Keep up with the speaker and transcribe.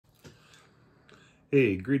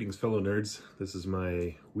Hey, greetings fellow nerds. This is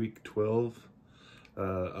my week 12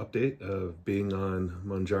 update of being on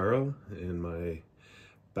Mounjaro in my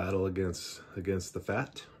battle against the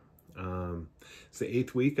fat. It's the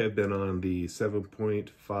 8th week I've been on the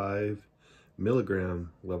 7.5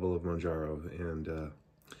 milligram level of Mounjaro, and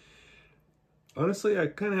honestly I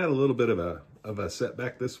kind of had a little bit of a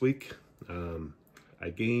setback this week. I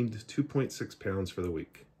gained 2.6 pounds for the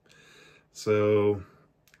week. So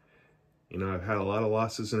you know, I've had a lot of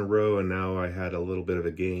losses in a row, and now I had a little bit of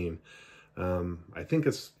a gain. I think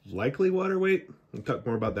it's likely water weight. We'll talk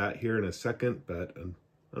more about that here in a second, but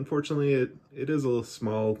unfortunately it is a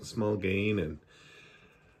small gain, and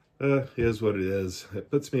it is what it is. It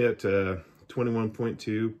puts me at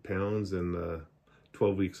 21.2 pounds in the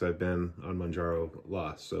 12 weeks I've been on Mounjaro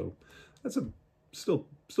loss. So that's still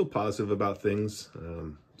positive about things.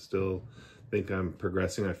 Still think I'm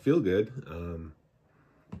progressing. I feel good.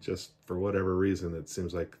 Just for whatever reason, it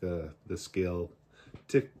seems like the scale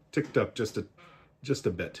ticked up just a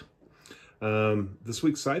bit. This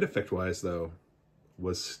week, side effect wise though,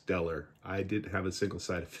 was stellar. I didn't have a single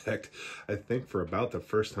side effect, I think, for about the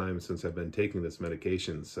first time since I've been taking this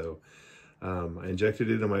medication. So I injected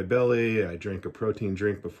it in my belly. I drank a protein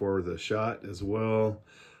drink before the shot as well.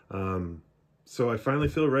 So I finally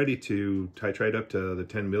feel ready to titrate up to the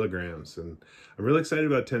 10 milligrams. And I'm really excited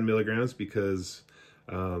about 10 milligrams because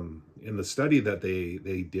in the study that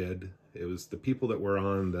they did, it was the people that were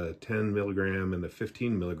on the 10 milligram and the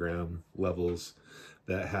 15 milligram levels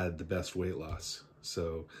that had the best weight loss.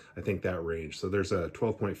 So I think that range. So there's a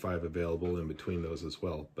 12.5 available in between those as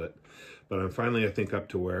well. But I'm finally, I think, up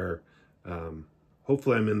to where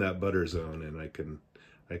hopefully I'm in that butter zone, and I can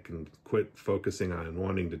quit focusing on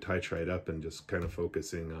wanting to titrate up and just kind of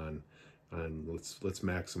focusing on let's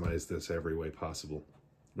maximize this every way possible,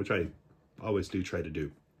 which I always do try to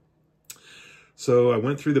do. So I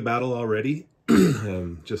went through the battle already.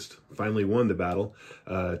 Just finally won the battle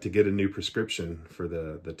to get a new prescription for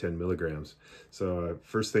the 10 milligrams. So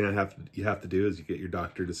first thing you have to do is you get your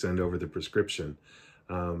doctor to send over the prescription.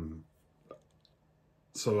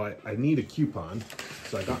 So I need a coupon.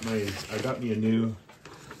 So I got me a new.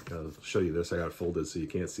 I'll show you this. I got it folded so you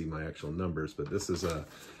can't see my actual numbers, but this is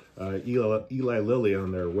Eli Lilly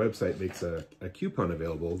on their website makes a coupon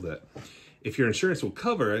available that if your insurance will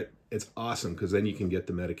cover it, it's awesome, because then you can get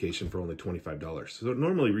the medication for only $25. So it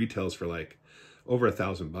normally retails for like over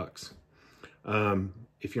 $1,000.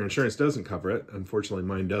 If your insurance doesn't cover it, unfortunately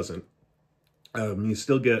mine doesn't, you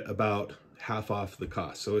still get about half off the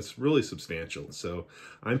cost. So it's really substantial. So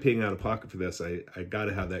I'm paying out of pocket for this. I got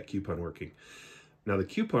to have that coupon working. Now the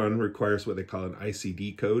coupon requires what they call an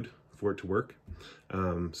ICD code for it to work.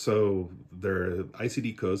 So they're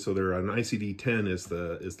ICD codes. So they're on ICD-10 is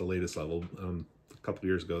the latest level. A couple of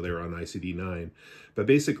years ago, they were on ICD-9. But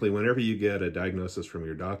basically, whenever you get a diagnosis from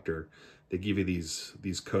your doctor, they give you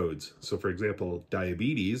these codes. So for example,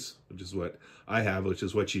 diabetes, which is what I have, which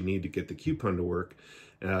is what you need to get the coupon to work,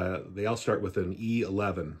 they all start with an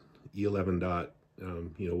E11 dot,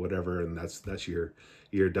 whatever, and that's your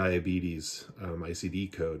diabetes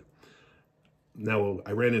ICD code. Now,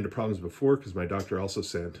 I ran into problems before because my doctor also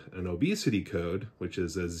sent an obesity code, which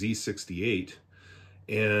is a Z68.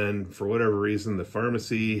 And for whatever reason, the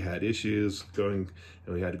pharmacy had issues going,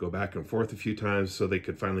 and we had to go back and forth a few times so they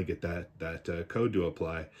could finally get that code to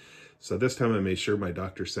apply. So this time I made sure my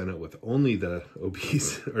doctor sent it with only the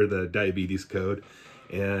obese or the diabetes code.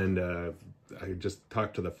 And I just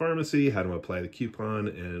talked to the pharmacy, had them apply the coupon,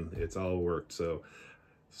 and it's all worked. So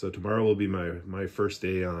tomorrow will be my first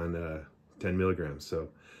day on 10 milligrams. So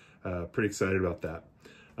pretty excited about that.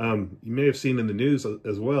 You may have seen in the news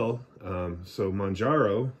as well. So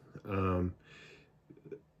Mounjaro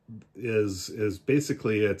is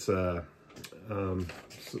basically, it's so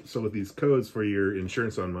with these codes for your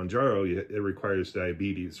insurance on Mounjaro, it requires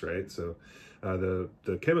diabetes, right? So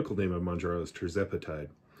the chemical name of Mounjaro is tirzepatide.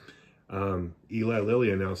 Eli Lilly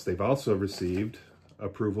announced they've also received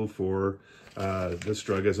approval for this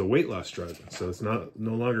drug as a weight loss drug. So it's no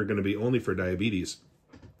longer going to be only for diabetes.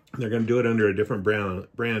 They're going to do it under a different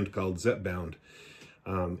brand called Zepbound.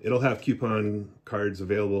 It'll have coupon cards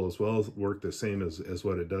available as well, work the same as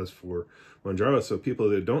what it does for Mounjaro. So people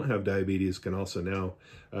that don't have diabetes can also now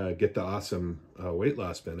get the awesome weight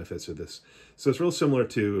loss benefits of this. So it's real similar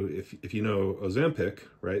to, if you know Ozempic,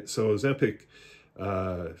 right? So Ozempic,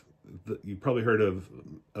 you probably heard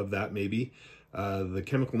of that maybe. The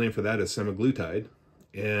chemical name for that is semaglutide,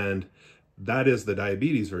 and that is the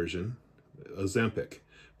diabetes version, Ozempic.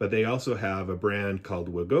 But they also have a brand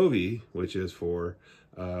called Wegovy, which is for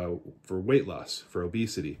weight loss, for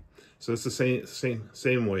obesity. So it's the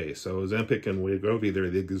same way. So Ozempic and Wegovy, they're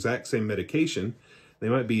the exact same medication. They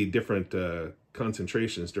might be different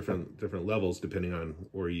concentrations, different levels depending on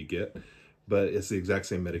where you get, but it's the exact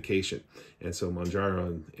same medication. And so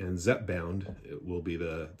Mounjaro and Zepbound, it will be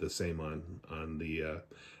the same on the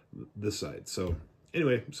this side. So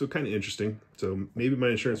anyway, so kind of interesting. So maybe my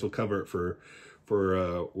insurance will cover it for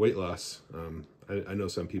weight loss. I know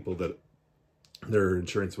some people that their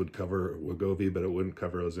insurance would cover Wegovy, but it wouldn't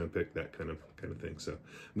cover Ozempic, that kind of thing. So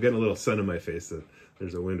I'm getting a little sun in my face.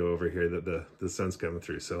 There's a window over here that the sun's coming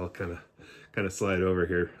through, so I'll kind of slide over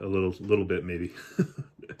here a little bit maybe.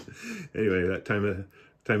 Anyway, that time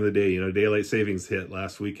of the day, you know, daylight savings hit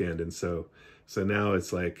last weekend, and so now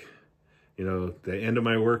it's like, you know, the end of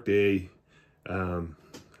my work day.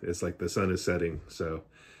 It's like the sun is setting. So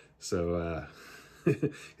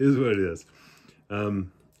it is what it is.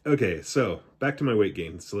 Okay, so back to my weight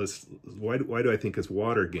gain. So why do I think it's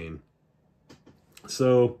water gain?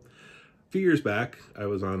 So a few years back, I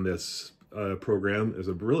was on this program. It was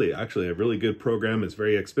actually a really good program. It's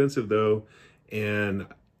very expensive though, and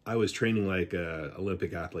I was training like a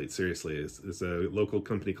Olympic athlete. Seriously, it's a local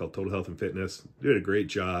company called Total Health and Fitness. They did a great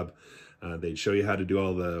job. They'd show you how to do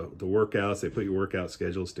all the workouts. They put your workout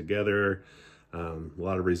schedules together. A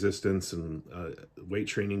lot of resistance and weight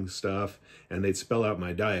training stuff, and they'd spell out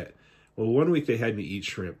my diet. Well, one week they had me eat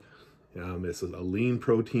shrimp. It's a lean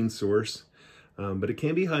protein source, but it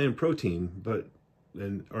can be high in protein,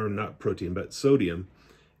 or not protein, but sodium,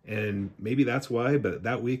 and maybe that's why. But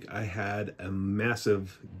that week I had a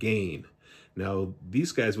massive gain. Now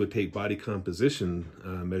these guys would take body composition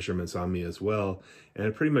measurements on me as well, and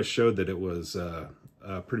it pretty much showed that it was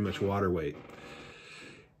pretty much water weight.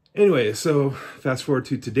 Anyway, so fast forward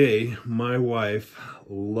to today, my wife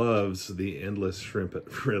loves the endless shrimp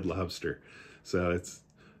at Red Lobster. So it's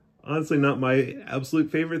honestly not my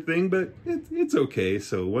absolute favorite thing, but it's okay.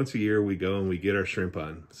 So once a year we go and we get our shrimp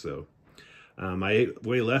on. So I ate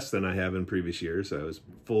way less than I have in previous years. I was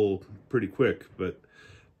full pretty quick, but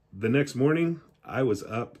the next morning I was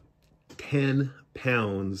up 10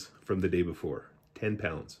 pounds from the day before. 10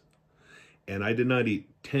 pounds. And I did not eat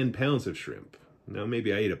 10 pounds of shrimp. Now,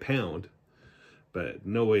 maybe I ate a pound, but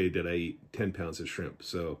no way did I eat 10 pounds of shrimp.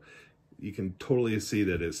 So you can totally see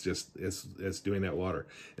that it's doing that water.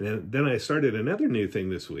 And then I started another new thing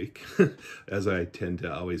this week, as I tend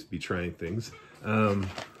to always be trying things. I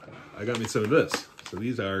got me some of this. So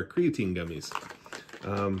these are creatine gummies.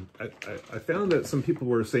 I found that some people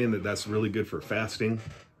were saying that that's really good for fasting.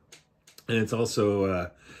 And it's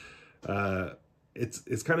also,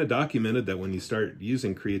 it's kind of documented that when you start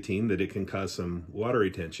using creatine that it can cause some water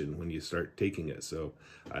retention when you start taking it. So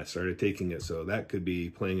I started taking it, so that could be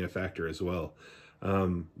playing a factor as well.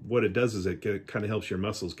 What it does is it kind of helps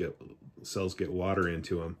your cells get water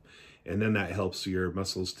into them, and then that helps your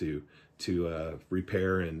muscles to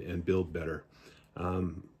repair and build better. Why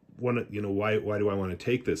do I want to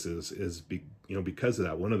take this is because of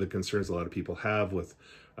that. One of the concerns a lot of people have with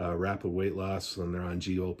rapid weight loss when they're on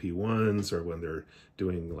GLP-1s or when they're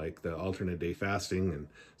doing like the alternate day fasting, and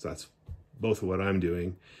so that's both of what I'm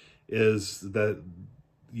doing, is that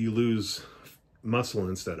you lose muscle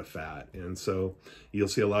instead of fat. And so you'll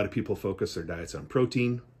see a lot of people focus their diets on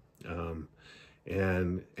protein.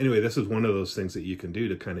 And anyway, this is one of those things that you can do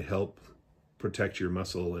to kind of help protect your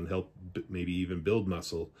muscle and help maybe even build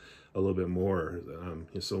muscle a little bit more.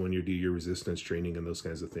 So when you do your resistance training and those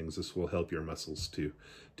kinds of things, this will help your muscles to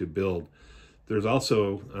build. There's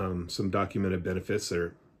also some documented benefits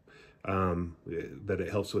that it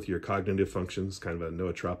helps with your cognitive functions, kind of a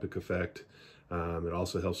nootropic effect. It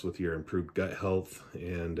also helps with your improved gut health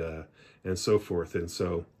and so forth. And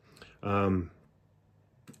so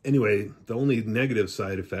anyway, the only negative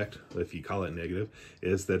side effect, if you call it negative,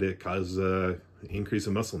 is that it causes increase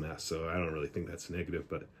in muscle mass. So I don't really think that's negative,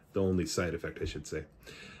 but the only side effect, I should say,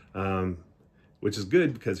 which is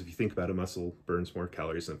good because if you think about it, muscle burns more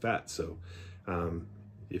calories than fat. So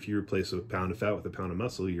if you replace a pound of fat with a pound of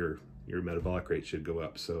muscle, your metabolic rate should go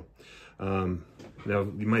up. So now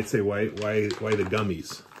you might say, why the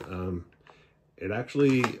gummies? It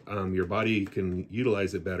actually, your body can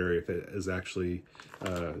utilize it better if it is actually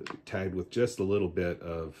tagged with just a little bit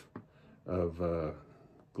of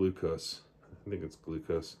glucose. I think it's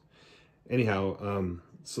glucose. Anyhow,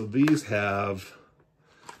 so these have,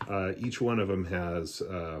 each one of them has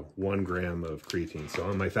 1 gram of creatine. So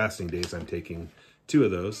on my fasting days, I'm taking 2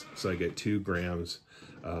 of those. So I get 2 grams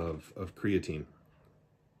of creatine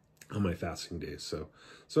on my fasting days.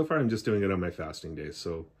 So far I'm just doing it on my fasting days.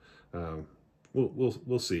 So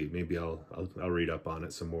we'll see. Maybe I'll read up on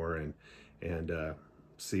it some more and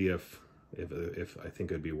see if if I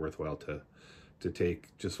think it'd be worthwhile to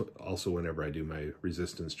take just also whenever I do my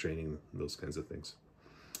resistance training, those kinds of things.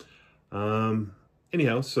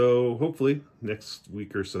 Anyhow, so hopefully next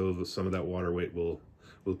week or so, some of that water weight will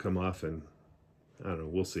come off, and I don't know,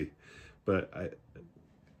 we'll see. But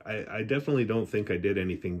I definitely don't think I did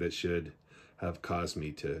anything that should have caused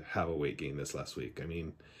me to have a weight gain this last week. I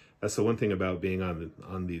mean, that's the one thing about being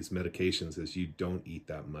on these medications is you don't eat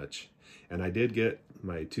that much. And I did get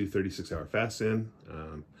my 2 36-hour fasts in,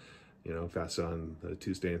 you know, fast on the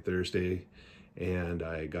Tuesday and Thursday, and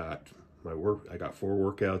I got 4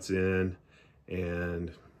 workouts in,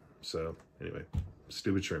 and so anyway,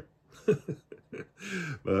 stupid shrimp.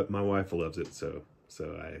 But my wife loves it, so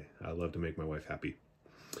I love to make my wife happy.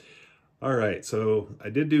 All right, so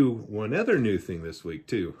I did do one other new thing this week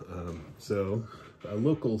too. So a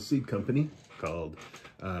local seed company called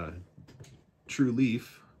True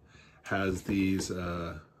Leaf has these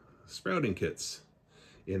sprouting kits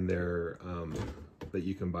in there that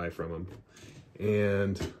you can buy from them.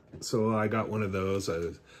 And so I got one of those.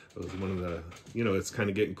 It was one of the, you know, it's kind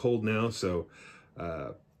of getting cold now, so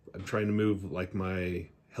I'm trying to move like my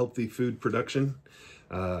healthy food production.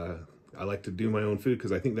 I like to do my own food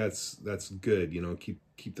because I think that's good, you know,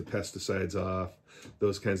 keep the pesticides off,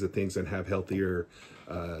 those kinds of things, and have healthier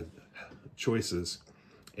choices.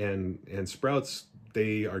 And sprouts,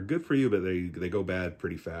 they are good for you, but they go bad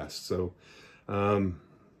pretty fast. So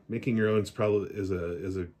making your own is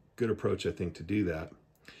a good approach, I think, to do that.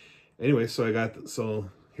 Anyway, so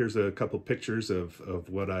here's a couple pictures of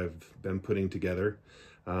what I've been putting together.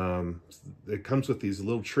 It comes with these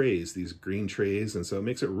little trays, these green trays, and so it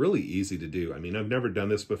makes it really easy to do. I mean, I've never done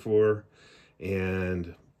this before,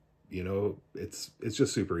 and you know, it's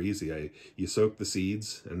just super easy. You soak the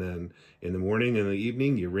seeds, and then in the morning and the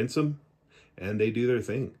evening you rinse them, and they do their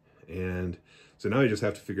thing. And so now I just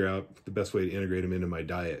have to figure out the best way to integrate them into my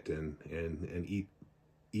diet and eat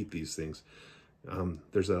these things.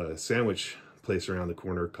 There's a sandwich place around the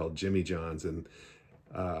corner called Jimmy John's, and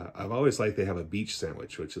I've always liked, they have a beach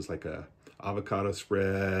sandwich, which is like a avocado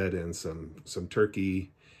spread and some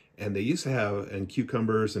turkey, and they used to have, and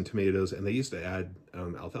cucumbers and tomatoes, and they used to add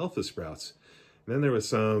alfalfa sprouts. And then there was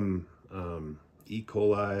some E.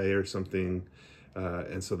 coli or something,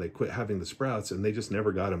 and so they quit having the sprouts, and they just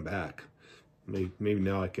never got them back. Maybe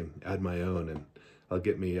now I can add my own, and I'll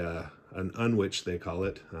get me an unwich, they call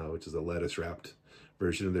it, which is a lettuce wrapped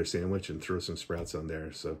version of their sandwich, and throw some sprouts on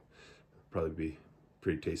there. So probably be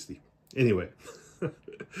pretty tasty. Anyway,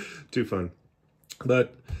 too fun.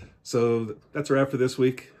 But so that's a wrap for this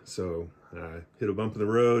week. So hit a bump in the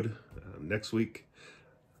road. Next week,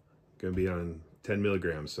 gonna be on 10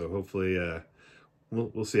 milligrams. So hopefully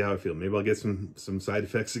we'll see how I feel. Maybe I'll get some side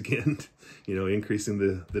effects again, you know, increasing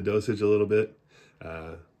the dosage a little bit.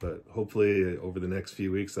 But hopefully over the next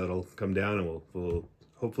few weeks that'll come down, and we'll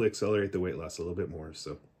hopefully accelerate the weight loss a little bit more.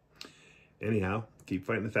 So anyhow, keep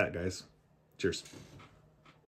fighting the fat, guys. Cheers.